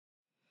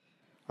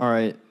All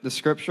right, the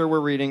scripture we're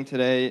reading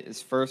today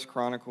is 1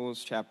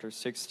 Chronicles chapter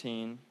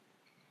 16,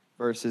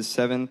 verses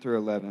 7 through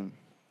 11.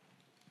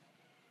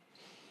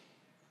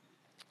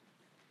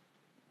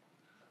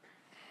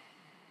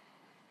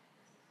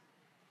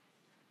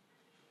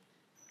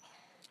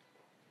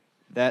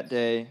 That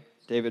day,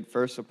 David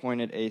first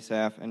appointed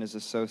Asaph and his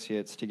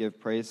associates to give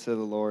praise to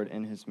the Lord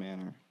in his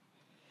manner.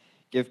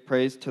 Give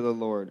praise to the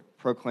Lord,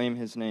 proclaim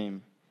his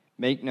name,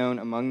 make known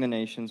among the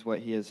nations what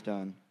he has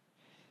done.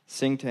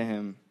 Sing to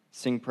him,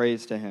 sing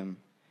praise to him.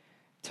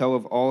 Tell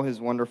of all his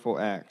wonderful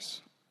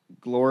acts.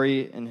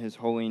 Glory in his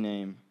holy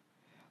name.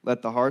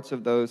 Let the hearts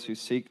of those who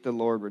seek the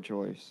Lord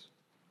rejoice.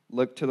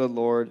 Look to the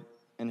Lord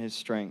and his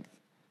strength.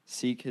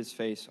 Seek his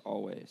face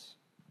always.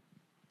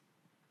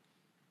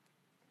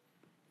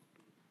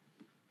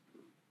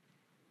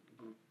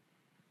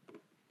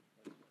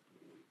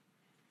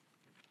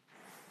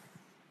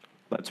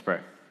 Let's pray.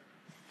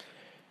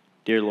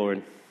 Dear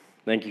Lord,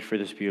 thank you for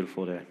this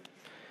beautiful day.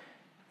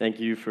 Thank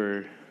you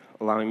for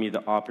allowing me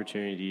the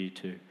opportunity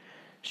to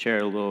share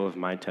a little of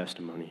my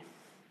testimony.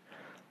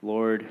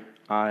 Lord,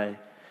 I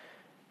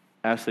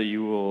ask that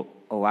you will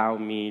allow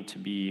me to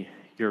be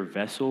your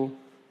vessel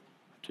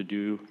to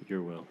do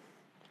your will,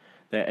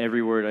 that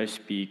every word I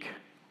speak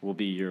will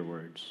be your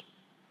words.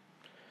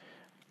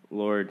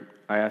 Lord,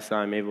 I ask that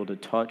I'm able to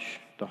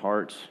touch the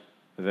hearts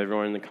of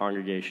everyone in the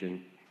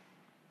congregation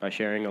by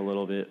sharing a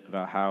little bit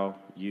about how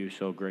you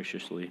so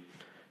graciously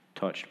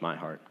touched my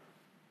heart.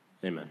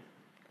 Amen.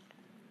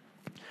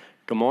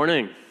 Good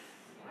morning.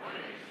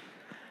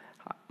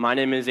 My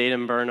name is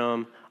Aiden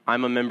Burnham.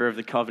 I'm a member of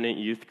the Covenant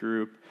Youth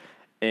Group,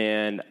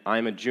 and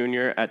I'm a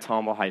junior at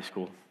Tomball High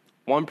School.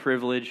 One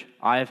privilege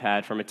I have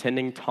had from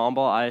attending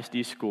Tomball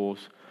ISD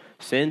schools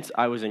since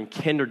I was in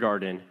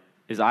kindergarten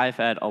is I have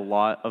had a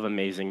lot of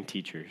amazing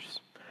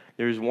teachers.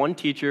 There's one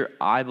teacher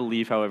I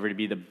believe, however, to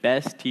be the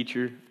best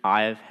teacher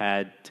I have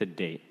had to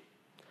date.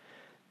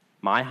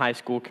 My high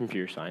school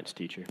computer science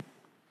teacher.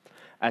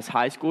 As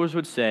high schoolers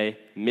would say,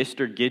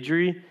 Mr.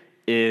 Guidry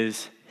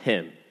is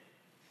him.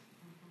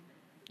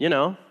 You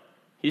know,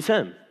 he's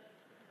him.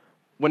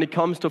 When it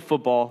comes to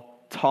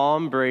football,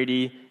 Tom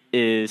Brady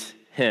is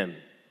him.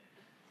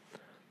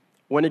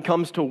 When it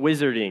comes to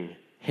wizarding,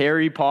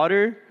 Harry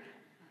Potter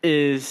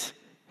is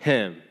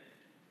him.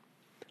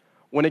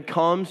 When it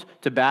comes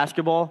to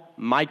basketball,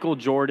 Michael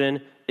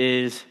Jordan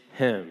is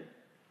him.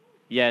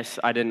 Yes,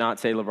 I did not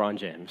say LeBron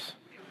James.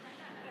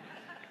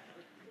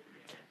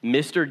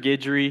 Mr.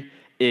 Guidry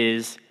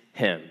is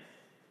him.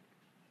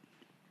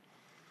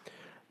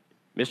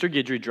 Mr.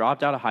 Guidry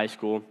dropped out of high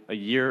school a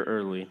year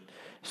early,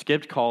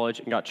 skipped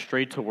college, and got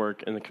straight to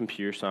work in the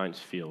computer science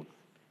field.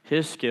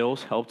 His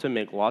skills helped him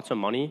make lots of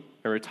money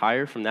and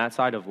retire from that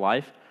side of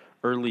life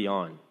early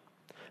on.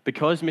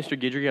 Because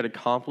Mr. Guidry had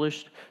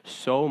accomplished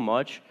so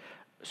much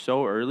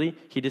so early,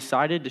 he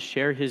decided to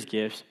share his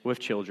gifts with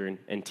children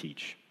and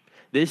teach.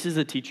 This is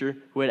a teacher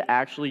who had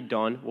actually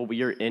done what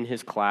we are in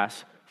his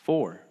class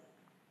for.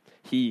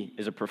 He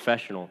is a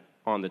professional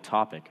on the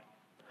topic.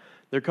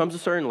 There comes a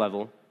certain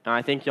level, and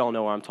I think y'all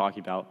know what I'm talking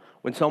about,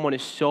 when someone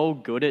is so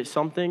good at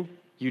something,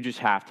 you just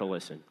have to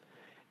listen.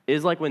 It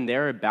is like when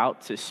they're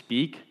about to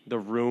speak, the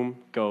room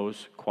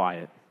goes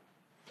quiet.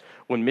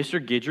 When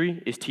Mr.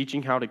 Guidry is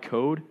teaching how to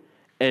code,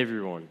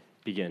 everyone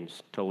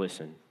begins to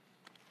listen.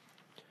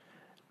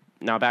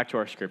 Now back to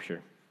our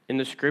scripture. In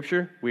the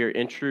scripture, we are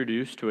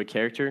introduced to a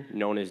character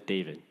known as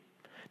David.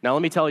 Now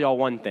let me tell y'all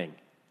one thing.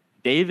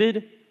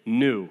 David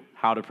knew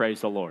how to praise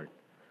the Lord.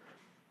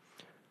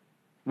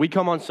 We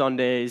come on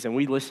Sundays and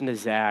we listen to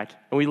Zach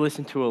and we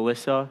listen to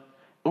Alyssa,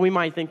 and we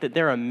might think that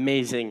they're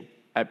amazing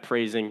at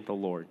praising the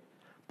Lord.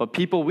 But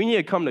people, we need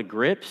to come to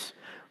grips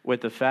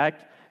with the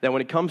fact that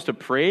when it comes to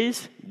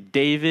praise,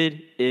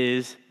 David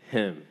is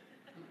him.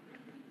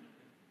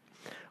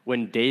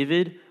 When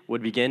David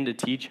would begin to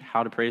teach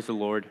how to praise the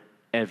Lord,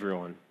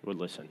 everyone would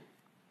listen.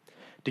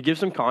 To give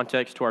some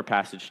context to our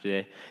passage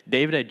today,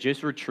 David had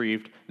just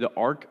retrieved the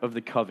Ark of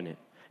the Covenant.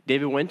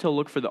 David went to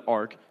look for the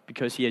Ark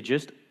because he had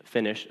just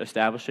finished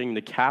establishing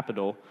the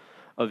capital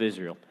of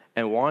Israel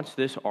and wants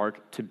this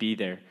Ark to be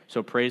there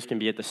so praise can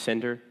be at the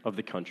center of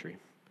the country.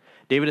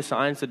 David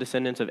assigns the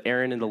descendants of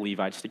Aaron and the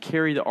Levites to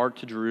carry the Ark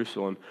to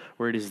Jerusalem,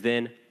 where it is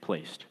then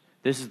placed.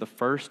 This is the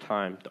first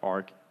time the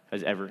Ark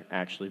has ever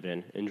actually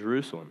been in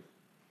Jerusalem.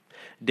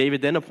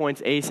 David then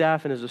appoints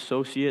Asaph and his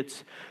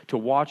associates to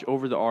watch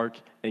over the ark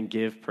and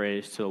give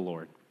praise to the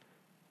Lord.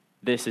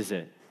 This is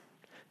it.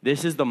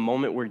 This is the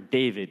moment where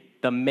David,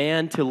 the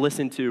man to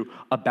listen to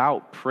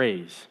about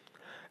praise,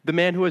 the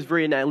man who has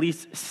written at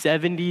least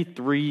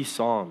 73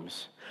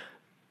 Psalms,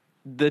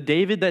 the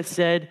David that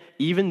said,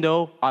 even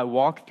though I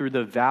walk through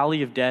the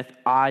valley of death,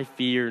 I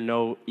fear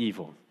no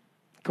evil.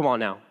 Come on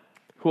now.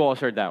 Who else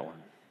heard that one?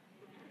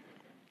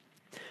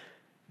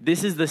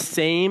 This is the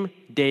same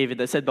David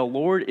that said, the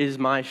Lord is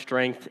my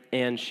strength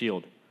and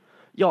shield.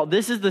 Y'all,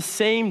 this is the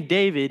same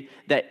David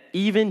that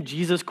even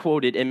Jesus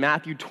quoted in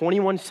Matthew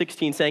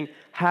 21:16 saying,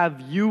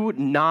 have you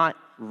not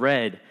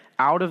read,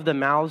 out of the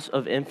mouths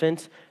of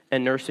infants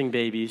and nursing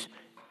babies,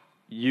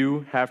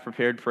 you have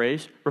prepared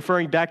praise,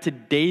 referring back to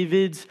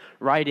David's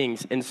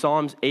writings in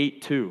Psalms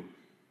 8:2.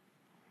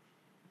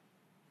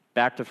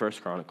 Back to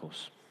 1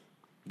 Chronicles.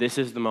 This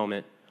is the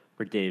moment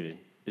where David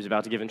is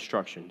about to give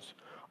instructions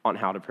on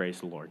how to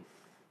praise the Lord.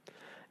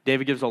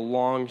 David gives a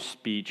long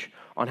speech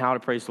on how to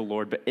praise the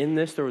Lord, but in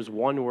this there was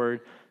one word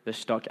that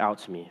stuck out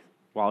to me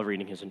while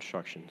reading his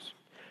instructions.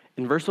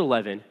 In verse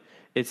 11,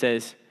 it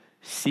says,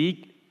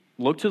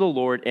 look to the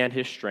Lord and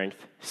his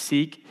strength,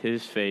 seek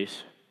his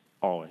face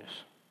always.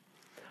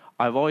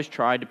 I've always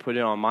tried to put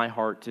it on my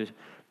heart to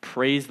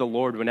praise the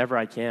Lord whenever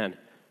I can.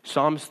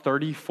 Psalms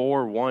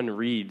 34:1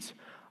 reads,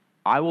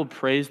 I will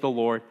praise the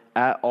Lord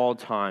at all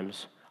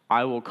times.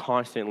 I will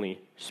constantly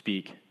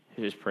speak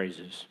his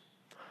praises.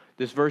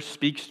 This verse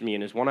speaks to me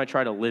and is one I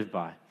try to live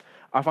by.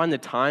 I find the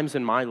times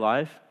in my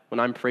life when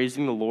I'm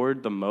praising the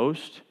Lord the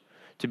most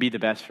to be the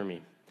best for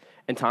me.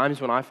 And times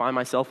when I find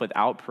myself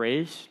without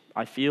praise,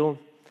 I feel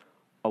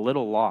a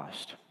little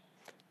lost.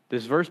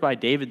 This verse by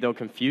David, though,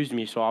 confused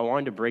me, so I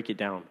wanted to break it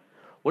down.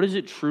 What does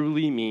it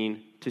truly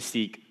mean to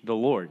seek the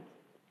Lord?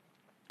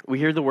 We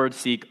hear the word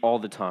seek all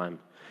the time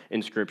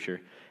in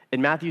Scripture.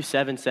 In Matthew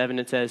 7:7,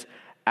 it says,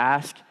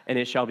 ask and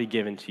it shall be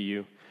given to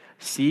you.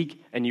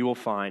 Seek and you will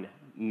find.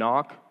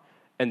 Knock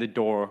and the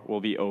door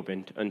will be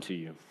opened unto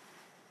you.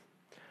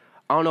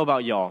 I don't know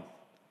about y'all,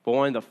 but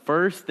one of the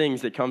first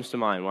things that comes to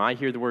mind when I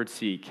hear the word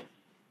seek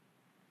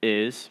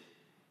is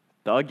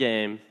the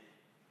game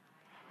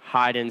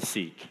hide and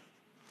seek.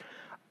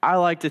 I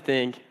like to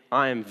think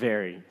I am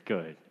very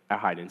good at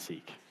hide and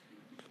seek.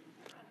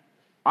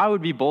 I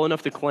would be bold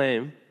enough to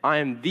claim I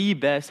am the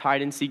best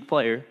hide and seek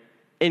player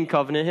in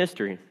Covenant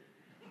history.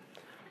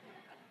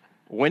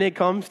 When it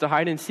comes to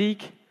hide and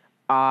seek,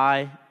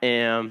 I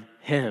am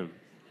him.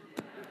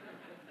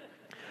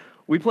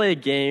 We play a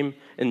game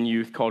in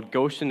youth called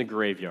Ghost in the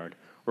Graveyard,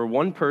 where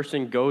one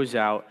person goes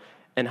out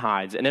and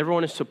hides, and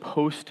everyone is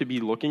supposed to be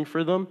looking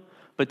for them,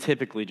 but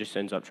typically just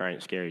ends up trying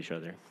to scare each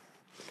other.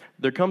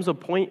 There comes a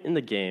point in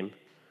the game,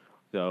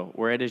 though,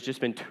 where it has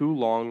just been too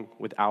long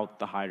without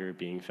the hider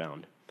being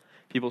found.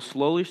 People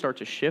slowly start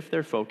to shift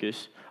their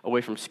focus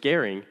away from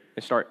scaring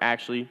and start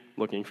actually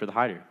looking for the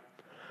hider.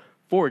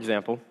 For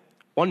example,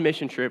 one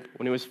mission trip,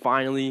 when it was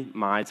finally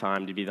my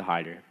time to be the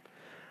hider,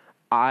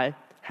 I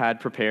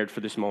had prepared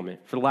for this moment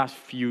for the last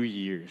few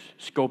years,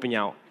 scoping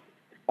out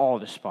all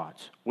the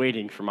spots,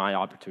 waiting for my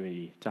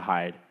opportunity to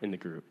hide in the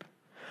group.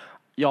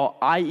 Y'all,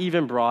 I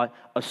even brought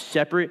a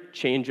separate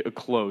change of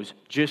clothes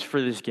just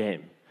for this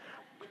game.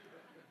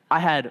 I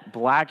had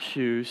black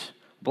shoes,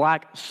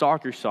 black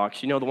soccer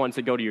socks, the ones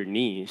that go to your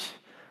knees.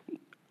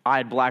 I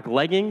had black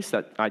leggings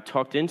that I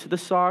tucked into the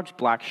socks,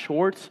 black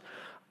shorts.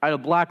 I had a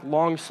black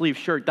long sleeve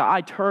shirt that I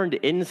turned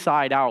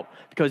inside out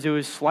because it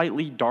was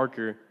slightly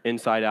darker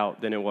inside out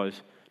than it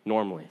was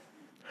normally.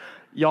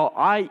 Y'all,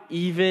 I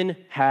even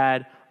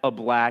had a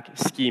black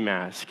ski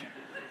mask.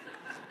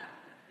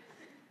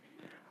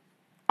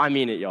 I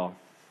mean it, y'all.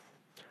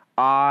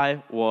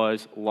 I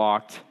was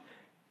locked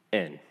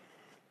in.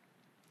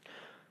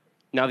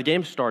 Now the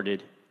game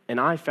started, and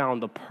I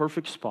found the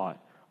perfect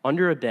spot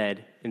under a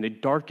bed in the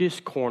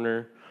darkest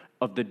corner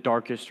of the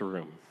darkest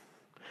room.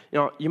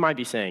 You might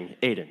be saying,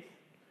 Aiden,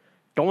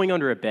 going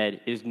under a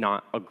bed is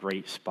not a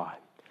great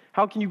spot.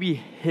 How can you be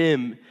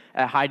him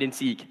at hide and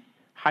seek,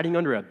 hiding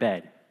under a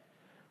bed?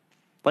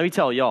 Let me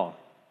tell y'all,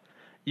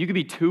 you could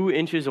be 2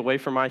 inches away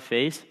from my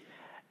face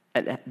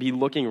and be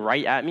looking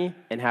right at me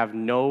and have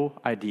no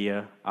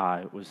idea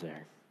I was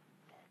there.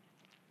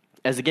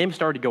 As the game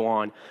started to go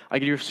on, I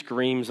could hear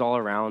screams all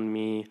around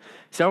me.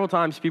 Several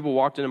times people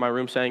walked into my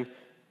room saying,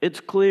 it's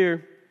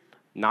clear,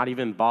 not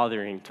even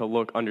bothering to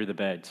look under the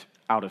beds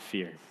out of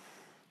fear.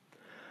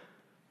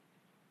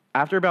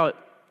 After about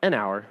an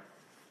hour,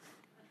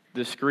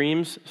 the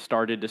screams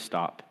started to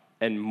stop,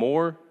 and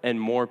more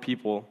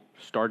people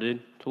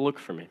started to look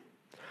for me.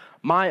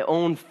 My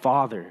own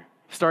father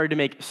started to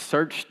make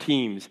search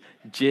teams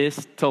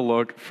just to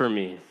look for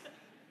me.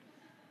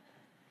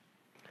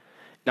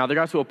 Now, they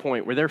got to a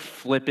point where they're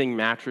flipping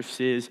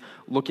mattresses,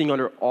 looking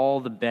under all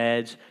the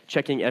beds,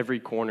 checking every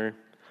corner.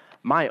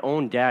 My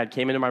own dad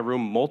came into my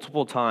room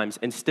multiple times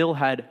and still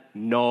had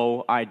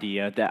no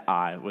idea that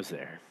I was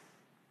there.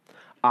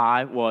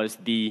 I was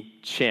the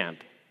champ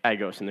at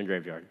Ghost in the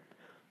Graveyard.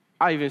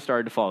 I even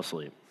started to fall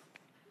asleep.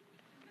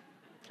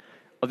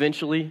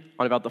 Eventually,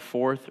 on about the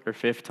 4th or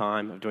 5th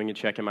time of doing a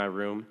check in my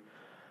room,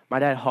 my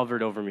dad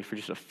hovered over me for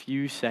just a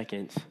few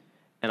seconds,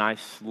 and I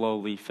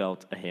slowly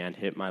felt a hand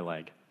hit my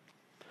leg.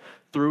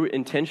 Through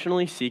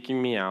intentionally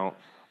seeking me out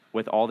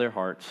with all their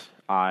hearts,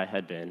 I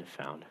had been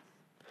found.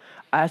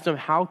 I asked him,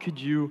 how could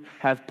you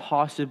have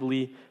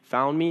possibly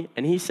found me?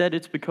 And he said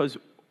it's because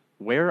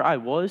where I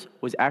was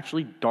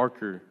actually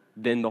darker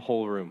than the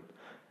whole room.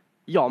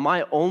 Y'all,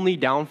 my only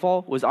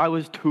downfall was I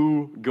was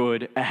too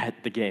good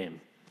at the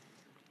game.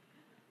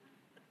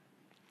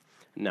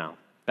 Now,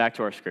 back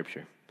to our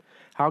scripture.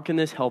 How can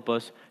this help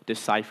us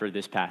decipher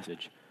this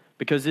passage?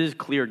 Because it is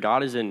clear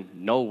God is in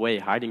no way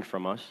hiding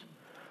from us.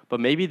 But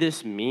maybe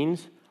this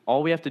means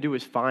all we have to do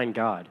is find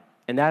God.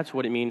 And that's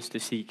what it means to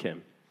seek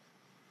him.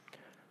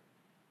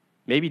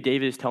 Maybe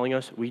David is telling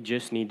us we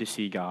just need to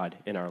see God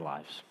in our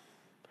lives.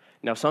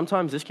 Now,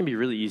 sometimes this can be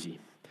really easy.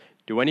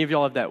 Do any of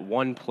y'all have that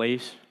one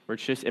place where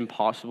it's just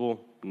impossible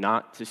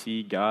not to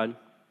see God?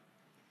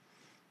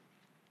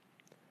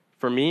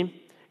 For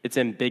me, it's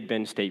in Big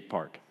Bend State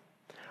Park.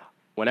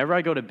 Whenever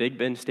I go to Big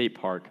Bend State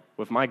Park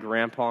with my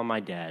grandpa and my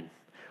dad,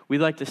 we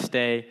like to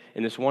stay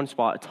in this one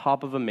spot at the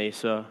top of a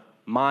mesa,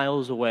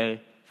 miles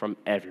away from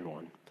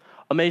everyone.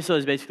 A mesa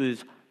is basically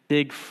this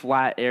big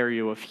flat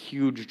area with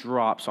huge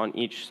drops on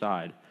each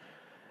side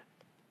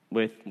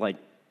with like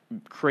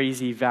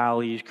crazy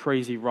valleys,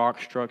 crazy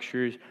rock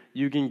structures.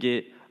 You can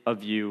get a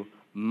view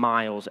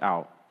miles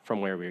out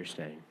from where we were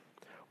staying.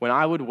 When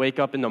I would wake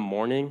up in the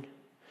morning,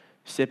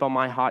 sip on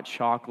my hot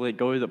chocolate,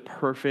 go to the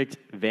perfect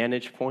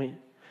vantage point,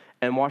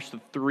 and watch the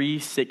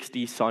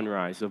 360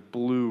 sunrise of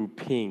blue,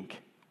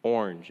 pink,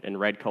 orange, and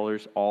red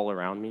colors all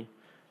around me,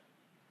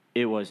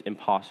 it was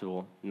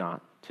impossible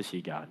not to see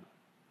God.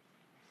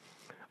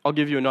 I'll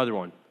give you another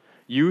one.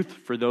 Youth,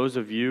 for those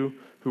of you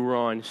who were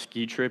on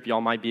ski trip,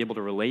 y'all might be able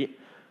to relate.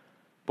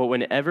 But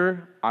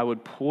whenever I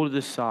would pull to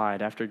the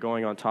side after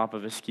going on top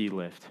of a ski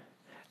lift,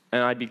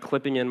 and I'd be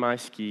clipping in my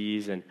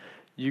skis, and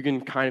you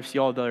can kind of see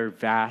all the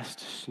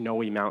vast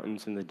snowy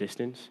mountains in the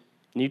distance,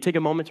 and you take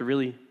a moment to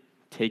really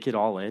take it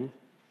all in,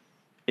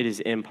 it is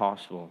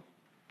impossible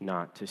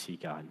not to see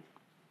God.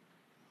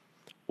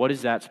 What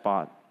is that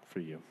spot for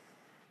you?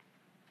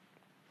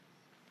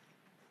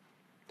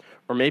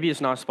 Or maybe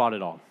it's not a spot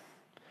at all.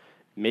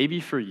 Maybe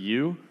for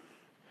you,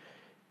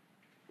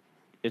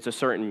 it's a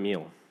certain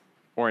meal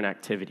or an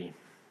activity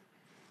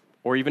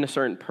or even a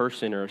certain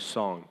person or a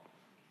song.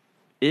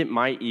 It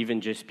might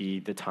even just be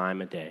the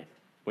time of day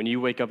when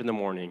you wake up in the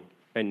morning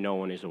and no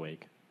one is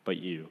awake but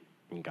you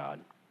and God.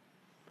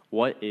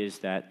 What is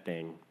that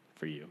thing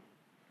for you?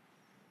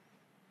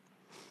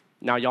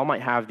 Now, y'all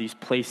might have these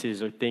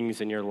places or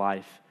things in your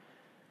life,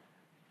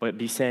 but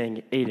be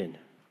saying, Aiden,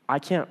 I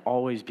can't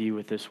always be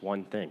with this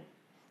one thing.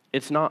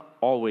 It's not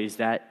always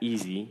that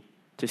easy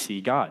to see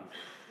God.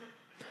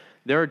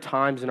 There are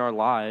times in our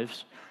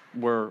lives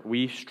where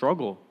we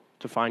struggle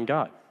to find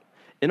God.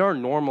 In our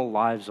normal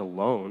lives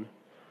alone,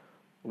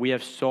 we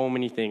have so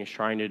many things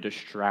trying to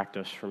distract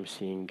us from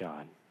seeing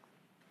God.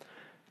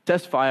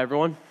 Testify,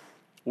 everyone.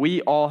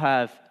 We all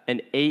have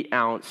an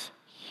 8-ounce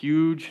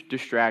huge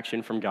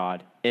distraction from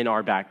God in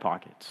our back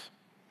pockets.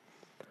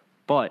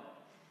 But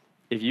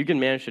if you can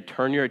manage to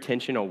turn your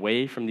attention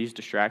away from these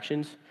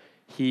distractions,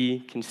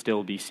 He can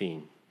still be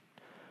seen.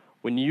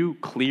 When you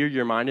clear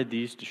your mind of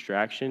these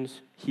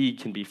distractions, He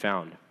can be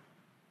found.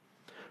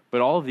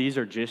 But all of these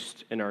are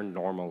just in our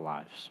normal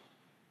lives.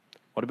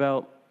 What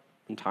about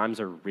when times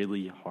are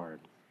really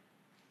hard?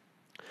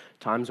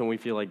 Times when we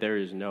feel like there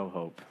is no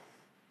hope.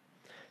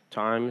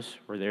 Times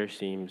where there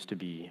seems to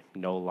be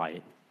no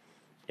light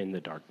in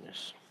the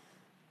darkness.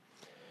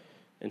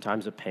 In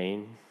times of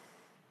pain,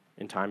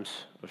 in times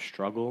of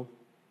struggle,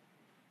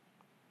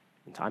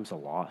 in times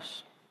of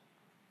loss.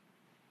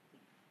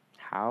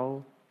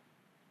 How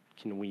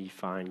can we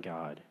find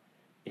God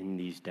in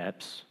these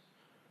depths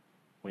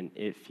when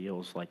it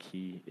feels like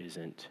He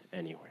isn't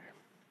anywhere?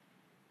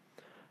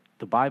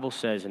 The Bible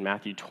says in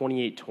Matthew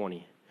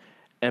 28:20,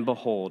 "And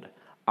behold,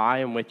 I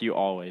am with you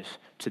always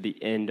to the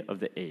end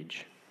of the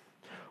age."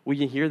 We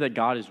can hear that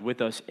God is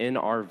with us in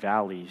our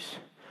valleys,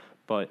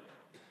 but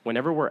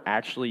whenever we're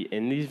actually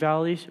in these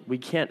valleys, we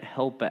can't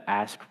help but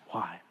ask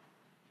why.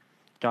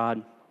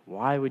 God,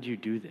 why would you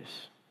do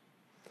this?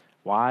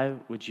 Why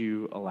would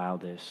you allow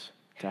this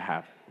to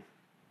happen?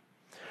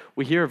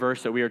 We hear a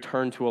verse that we are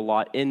turned to a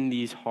lot in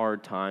these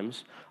hard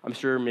times. I'm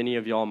sure many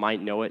of y'all might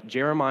know it.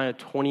 Jeremiah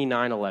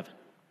 29:11.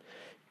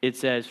 It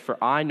says,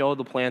 "For I know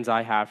the plans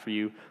I have for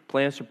you,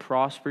 plans to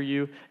prosper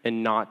you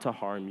and not to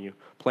harm you,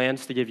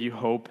 plans to give you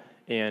hope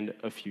and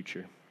a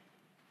future."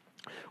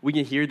 We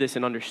can hear this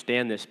and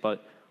understand this,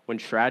 but when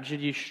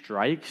tragedy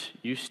strikes,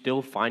 you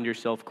still find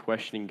yourself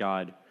questioning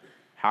God.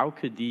 How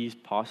could these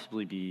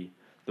possibly be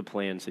the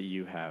plans that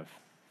you have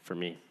for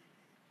me?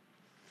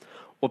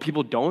 What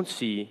people don't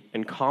see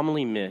and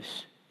commonly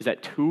miss is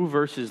that 2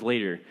 verses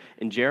later,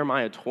 in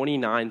Jeremiah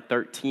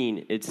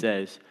 29:13, it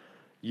says,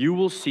 "You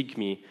will seek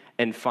me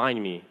and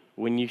find me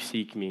when you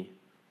seek me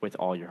with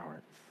all your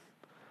heart."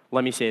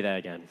 Let me say that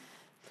again.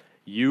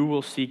 You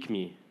will seek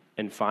me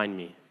and find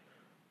me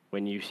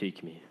when you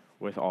seek me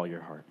with all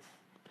your heart.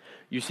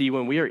 You see,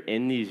 when we are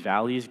in these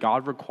valleys,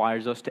 God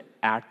requires us to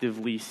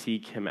actively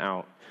seek Him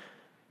out.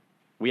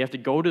 We have to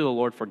go to the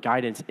Lord for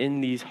guidance in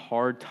these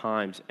hard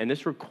times, and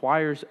this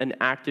requires an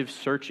active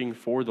searching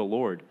for the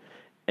Lord,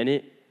 and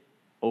it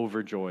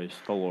overjoys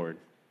the Lord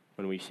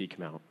when we seek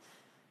Him out.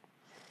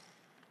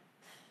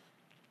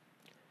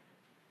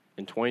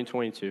 In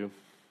 2022,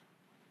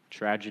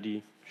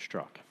 tragedy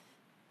struck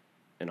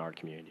in our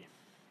community.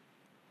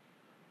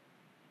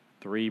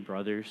 3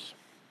 brothers,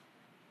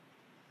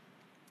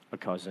 a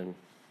cousin,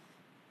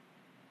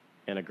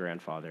 and a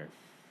grandfather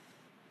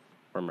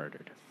were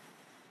murdered.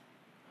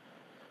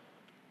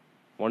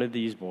 One of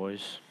these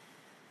boys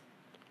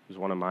was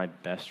one of my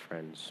best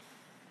friends,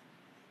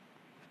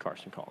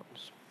 Carson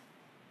Collins.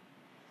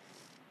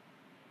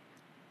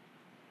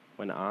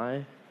 when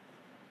I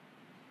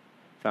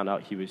found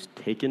out he was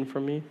taken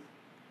from me,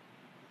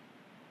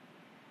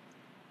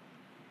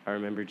 I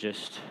remember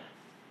just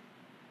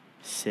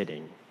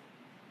sitting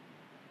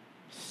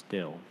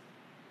still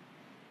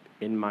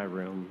in my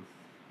room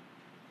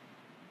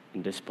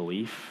in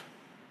disbelief,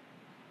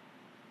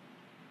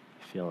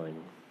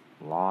 feeling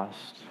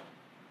lost,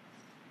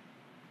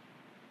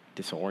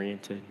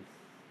 disoriented,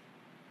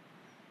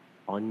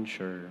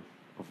 unsure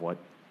of what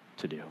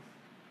to do.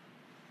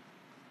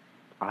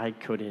 I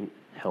couldn't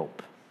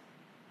help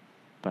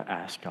but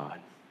ask God,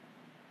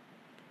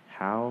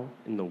 how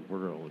in the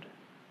world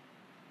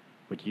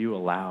would you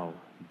allow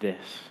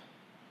this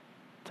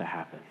to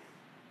happen?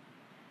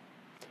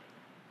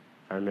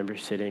 I remember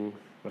sitting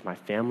with my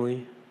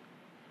family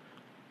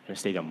in a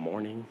state of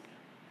mourning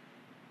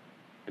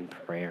and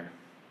prayer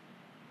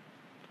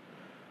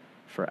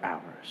for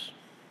hours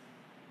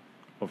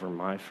over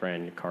my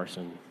friend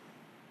Carson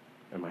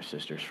and my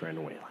sister's friend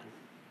Waylon.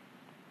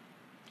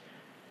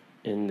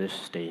 In this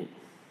state,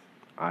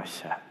 I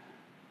sat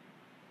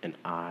and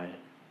I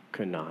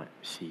could not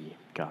see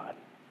God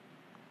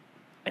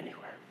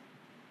anywhere.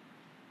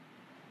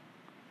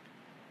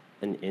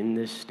 And in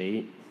this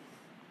state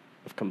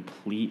of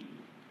complete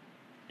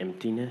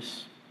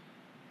emptiness,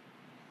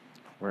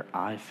 where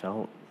I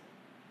felt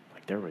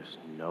like there was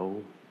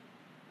no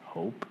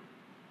hope,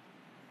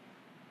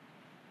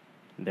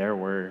 there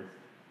were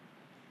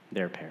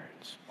their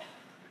parents.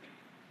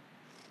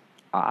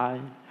 I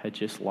had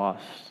just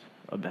lost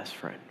a best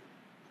friend,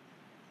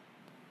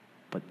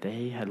 but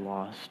they had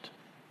lost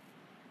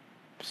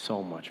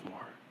so much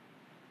more.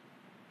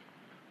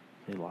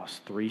 They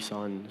lost 3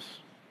 sons,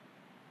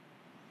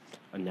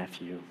 a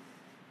nephew,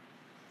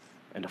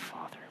 and a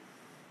father.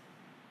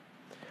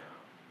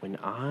 When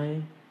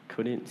I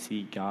couldn't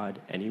see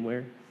God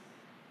anywhere,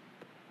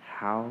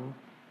 how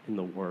in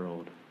the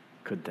world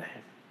could they?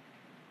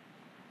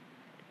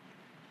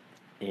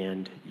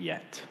 And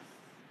yet,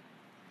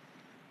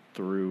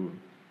 through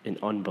an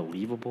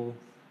unbelievable,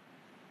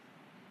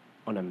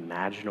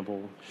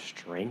 unimaginable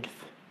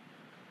strength,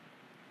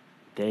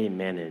 they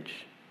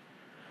managed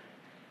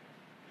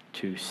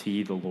to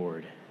see the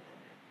Lord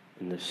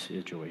in this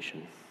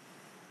situation.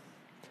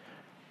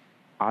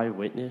 I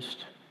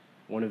witnessed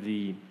one of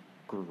the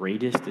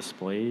greatest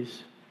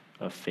displays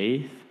of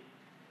faith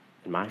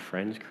in my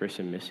friends Chris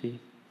and Missy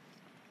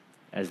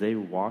as they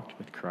walked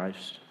with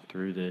Christ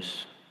through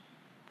this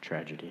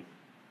tragedy.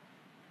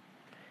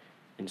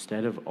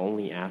 Instead of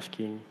only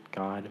asking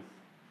God,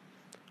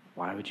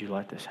 why would you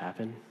let this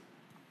happen?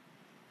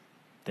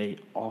 They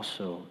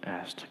also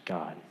asked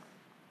God,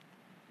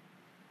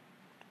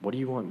 what do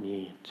you want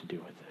me to do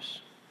with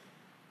this?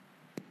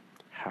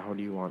 How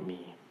do you want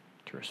me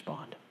to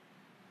respond?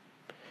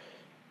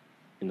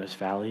 In this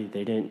valley,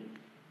 they didn't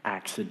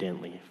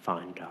accidentally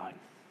find God.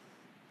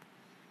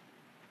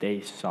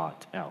 They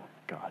sought out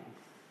God,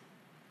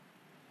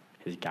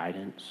 his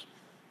guidance,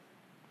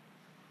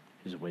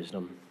 his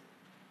wisdom,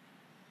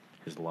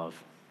 his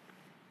love.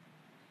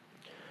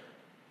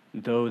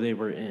 Though they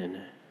were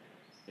in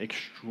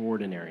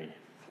extraordinary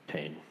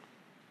pain,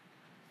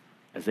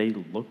 as they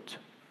looked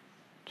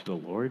to the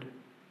Lord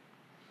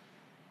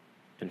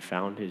and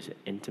found his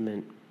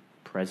intimate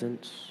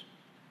presence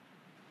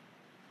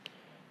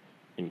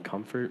in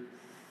comfort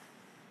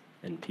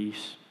and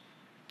peace,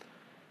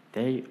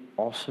 they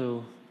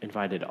also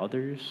invited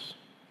others,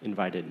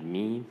 invited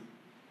me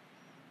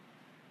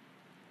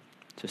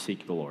to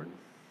seek the Lord.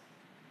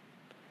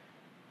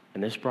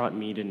 And this brought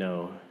me to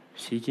know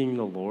seeking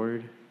the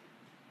Lord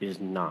is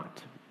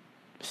not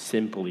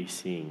simply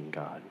seeing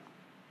God.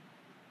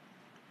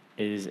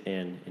 It is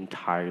an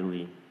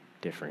entirely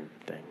different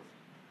thing.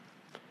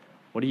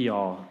 What do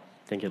y'all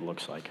think it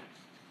looks like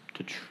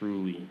to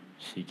truly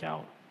seek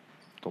out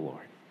the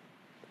Lord?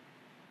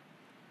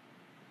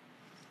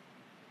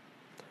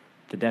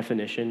 The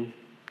definition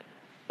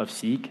of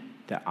seek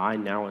that I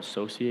now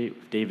associate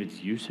with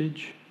David's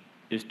usage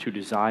is to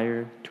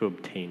desire to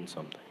obtain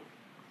something.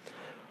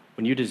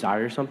 When you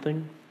desire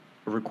something,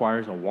 it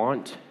requires a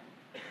want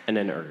and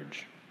an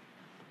urge.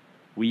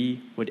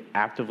 We would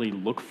actively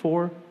look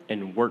for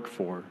and work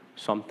for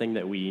something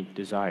that we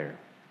desire.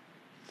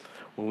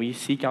 When we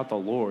seek out the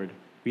Lord,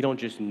 we don't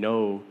just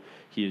know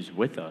he is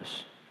with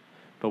us,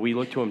 but we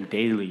look to him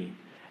daily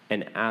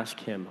and ask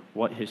him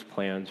what his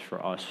plans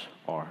for us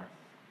are.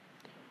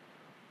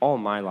 All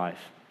my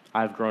life,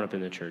 I've grown up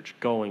in the church,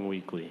 going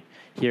weekly,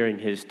 hearing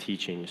his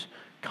teachings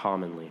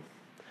commonly.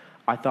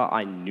 I thought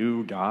I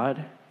knew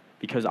God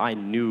because I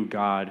knew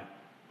God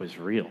was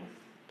real.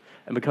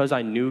 And because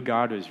I knew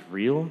God was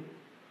real,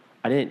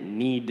 I didn't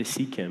need to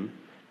seek him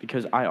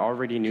because I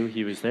already knew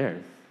he was there.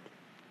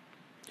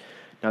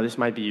 Now, this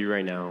might be you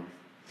right now,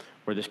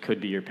 or this could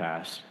be your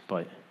past,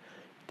 but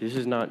this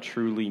is not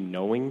truly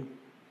knowing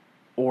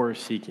or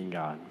seeking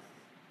God.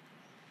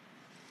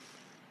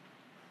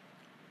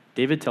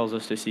 David tells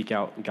us to seek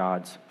out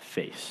God's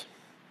face.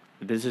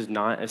 This is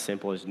not as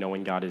simple as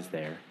knowing God is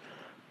there,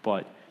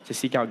 but to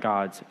seek out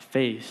God's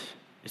face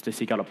is to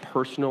seek out a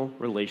personal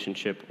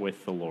relationship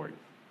with the Lord.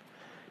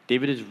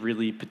 David is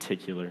really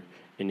particular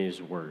in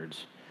his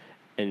words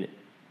and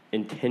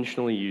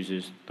intentionally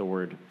uses the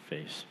word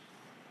face.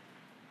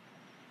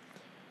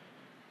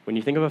 When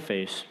you think of a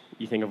face,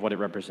 you think of what it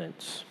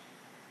represents.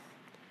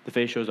 The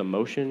face shows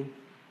emotion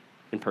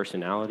and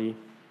personality.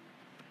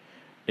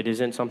 It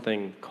isn't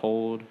something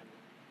cold,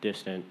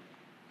 distant,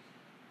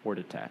 or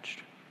detached.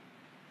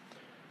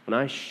 When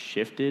I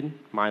shifted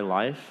my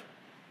life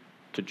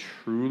to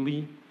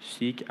truly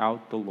seek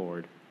out the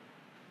Lord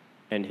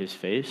and his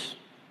face,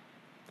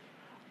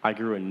 I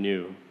grew a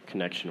new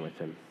connection with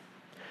him.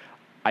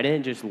 I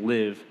didn't just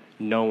live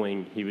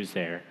knowing he was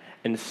there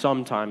and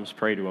sometimes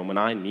pray to him when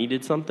I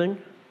needed something.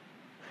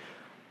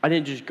 I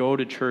didn't just go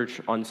to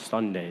church on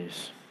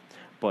Sundays,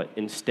 but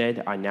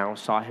instead I now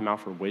sought him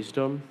out for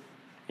wisdom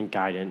and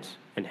guidance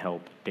and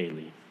help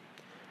daily.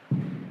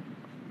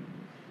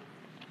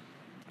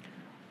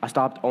 I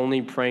stopped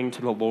only praying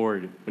to the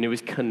Lord when it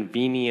was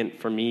convenient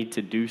for me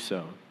to do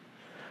so,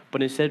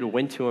 but instead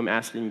went to him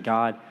asking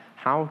God,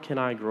 how can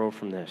I grow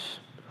from this?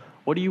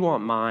 What do you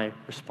want my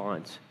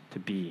response to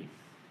be?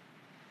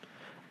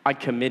 I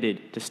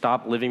committed to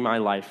stop living my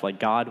life like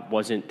God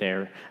wasn't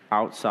there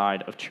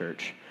outside of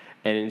church,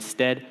 and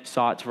instead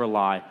sought to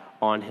rely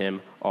on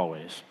him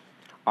always.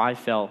 I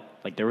felt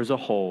like there was a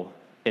hole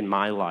in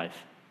my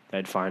life that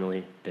had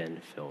finally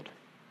been filled.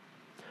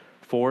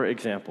 For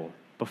example,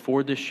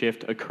 before this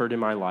shift occurred in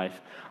my life,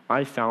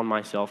 I found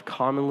myself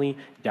commonly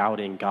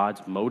doubting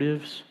God's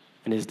motives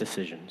and his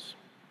decisions.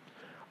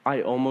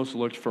 I almost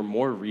looked for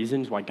more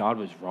reasons why God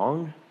was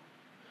wrong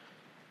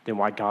than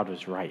why God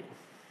was right.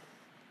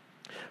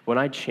 When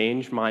I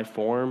changed my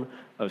form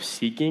of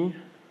seeking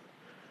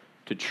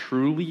to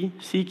truly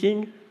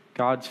seeking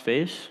God's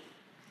face,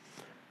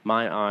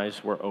 my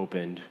eyes were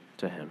opened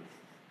to him.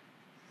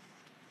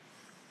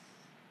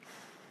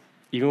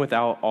 Even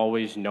without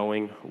always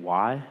knowing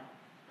why,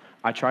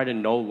 I tried to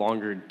no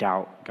longer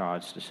doubt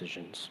God's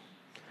decisions.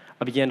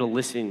 I began to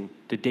listen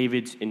to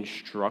David's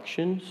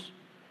instructions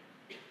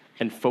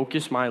and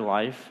focus my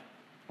life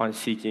on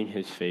seeking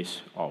his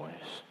face always.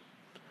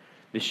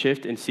 The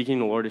shift in seeking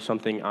the Lord is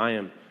something I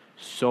am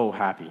so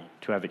happy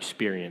to have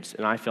experienced,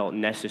 and I felt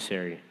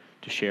necessary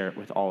to share it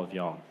with all of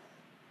y'all.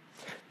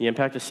 The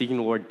impact of seeking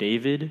the Lord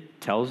David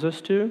tells us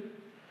to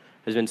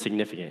has been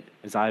significant,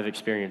 as I have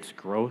experienced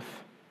growth,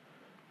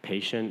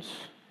 patience,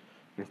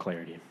 and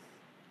clarity.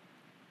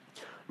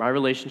 My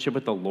relationship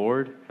with the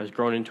Lord has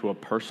grown into a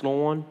personal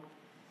one,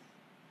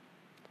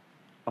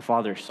 a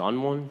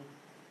father-son one.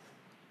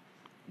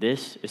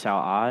 This is how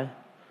I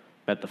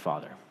met the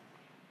Father.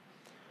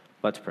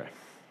 Let's pray.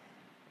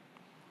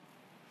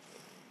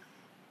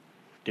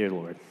 Dear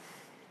Lord,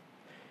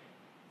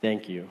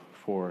 thank you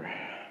for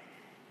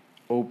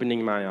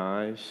opening my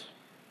eyes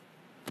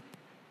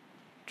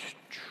to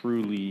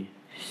truly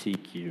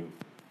seek you,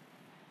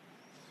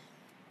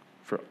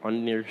 for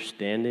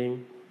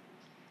understanding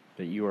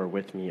that you are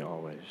with me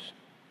always.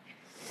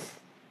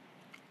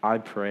 I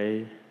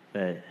pray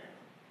that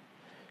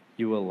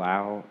you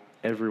allow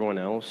everyone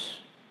else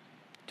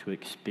to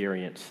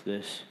experience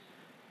this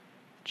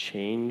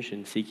change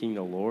in seeking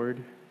the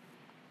Lord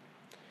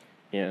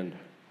and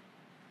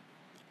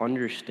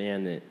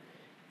understand that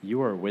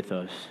you are with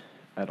us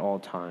at all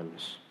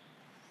times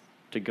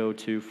to go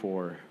to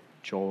for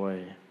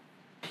joy,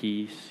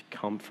 peace,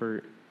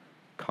 comfort,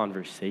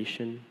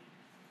 conversation.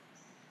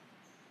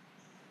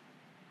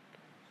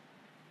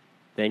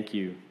 Thank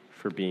you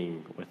for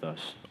being with us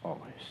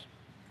always.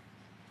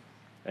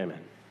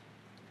 Amen.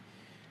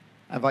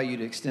 I invite you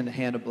to extend a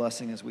hand of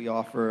blessing as we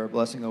offer a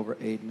blessing over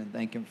Aiden and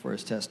thank him for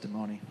his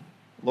testimony.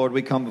 Lord,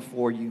 we come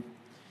before you,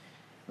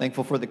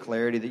 thankful for the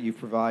clarity that you've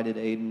provided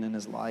Aiden in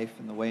his life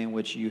and the way in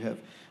which you have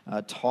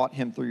taught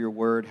him through your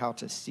word how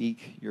to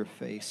seek your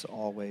face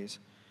always.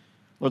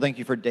 Lord, thank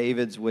you for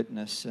David's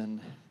witness and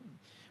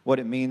what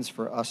it means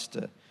for us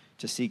to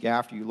seek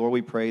after you. Lord,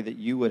 we pray that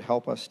you would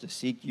help us to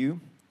seek you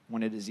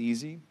when it is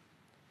easy,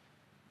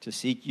 to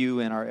seek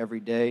you in our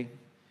everyday,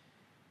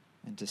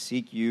 and to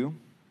seek you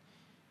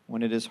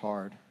when it is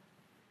hard.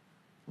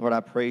 Lord,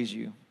 I praise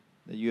you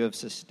that you have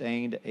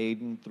sustained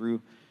Aiden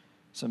through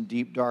some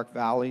deep, dark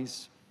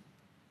valleys,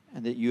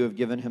 and that you have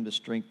given him the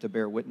strength to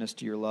bear witness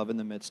to your love in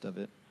the midst of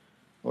it.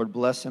 Lord,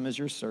 bless him as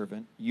your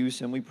servant. Use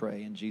him, we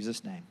pray, in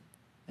Jesus' name.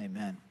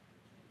 Amen.